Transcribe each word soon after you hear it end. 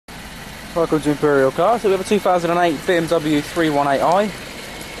Welcome to Imperial Car. So we have a 2008 BMW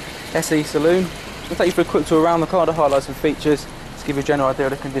 318i SE Saloon. We'll take you for a quick tour around the car to highlight some features to give you a general idea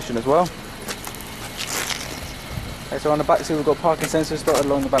of the condition as well. Okay, so on the back seat we've got parking sensors dotted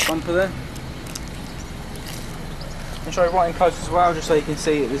along the back bumper there. I'll show you right in close as well, just so you can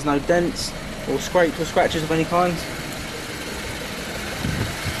see that there's no dents or scrapes or scratches of any kind.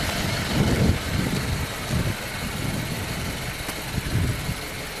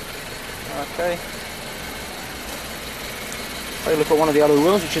 Okay. Take a look at one of the other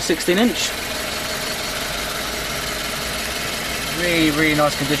wheels, which is 16-inch. Really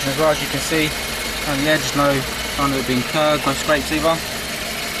nice condition as well, as you can see. On the edge, no sign of it being curved, no scrapes either.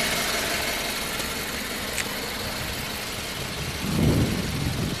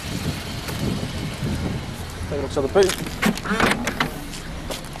 Take a look at the boot.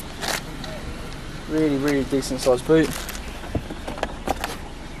 Really decent sized boot.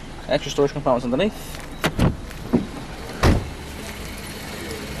 Extra storage compartments underneath.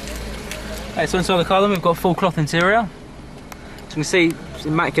 Okay, so inside the car then we've got full cloth interior. So you can see it's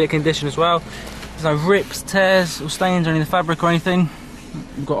in immaculate condition as well. There's no rips, tears or stains on any of the fabric or anything.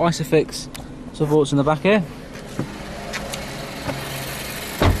 We've got Isofix supports in the back here.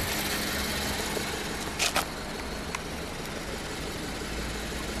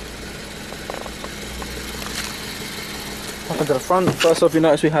 Up into the front, first off you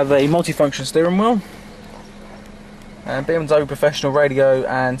notice we have a multi-function steering wheel, and BMW professional radio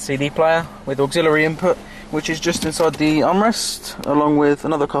and CD player with auxiliary input, which is just inside the armrest, along with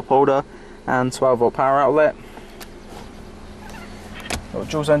another cup holder and 12-volt power outlet. Got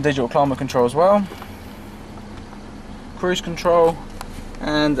dual zone digital climate control as well, cruise control,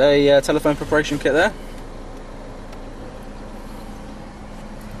 and a telephone preparation kit there.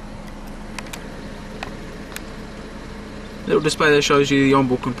 Little display that shows you the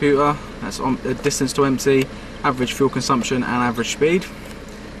onboard computer. That's on the distance to empty, average fuel consumption and average speed.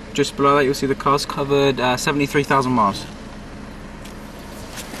 Just below that you'll see the car's covered 73,000 miles.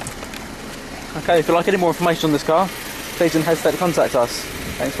 Okay, if you'd like any more information on this car, please don't hesitate to contact us.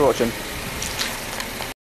 Thanks for watching.